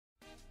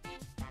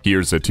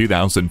Here's a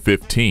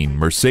 2015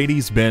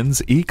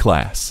 Mercedes-Benz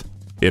E-Class.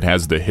 It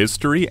has the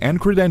history and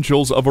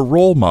credentials of a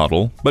role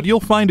model, but you'll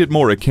find it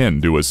more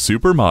akin to a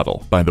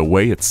supermodel by the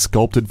way its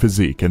sculpted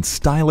physique and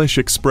stylish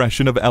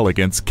expression of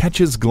elegance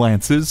catches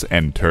glances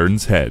and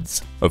turns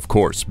heads. Of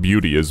course,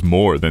 beauty is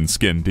more than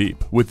skin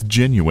deep, with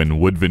genuine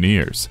wood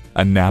veneers,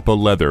 a Napa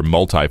leather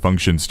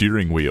multi-function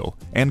steering wheel,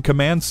 and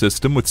command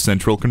system with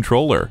central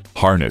controller.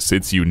 Harness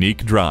its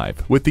unique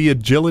drive with the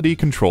agility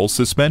control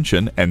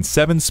suspension and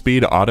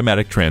 7-speed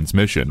automatic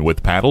transmission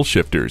with paddle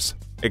shifters.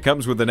 It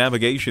comes with a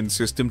navigation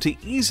system to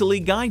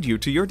easily guide you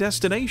to your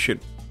destination.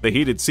 The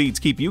heated seats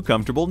keep you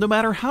comfortable no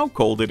matter how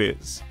cold it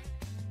is.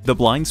 The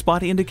blind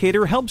spot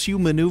indicator helps you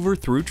maneuver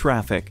through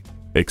traffic.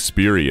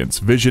 Experience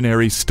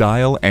visionary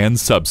style and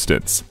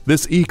substance.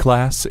 This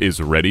E-Class is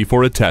ready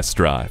for a test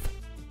drive.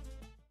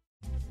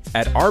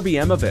 At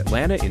RBM of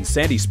Atlanta in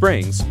Sandy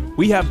Springs,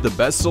 we have the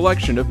best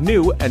selection of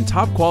new and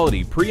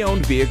top-quality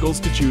pre-owned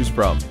vehicles to choose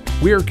from.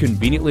 We are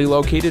conveniently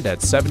located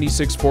at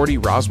 7640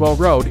 Roswell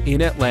Road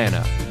in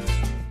Atlanta.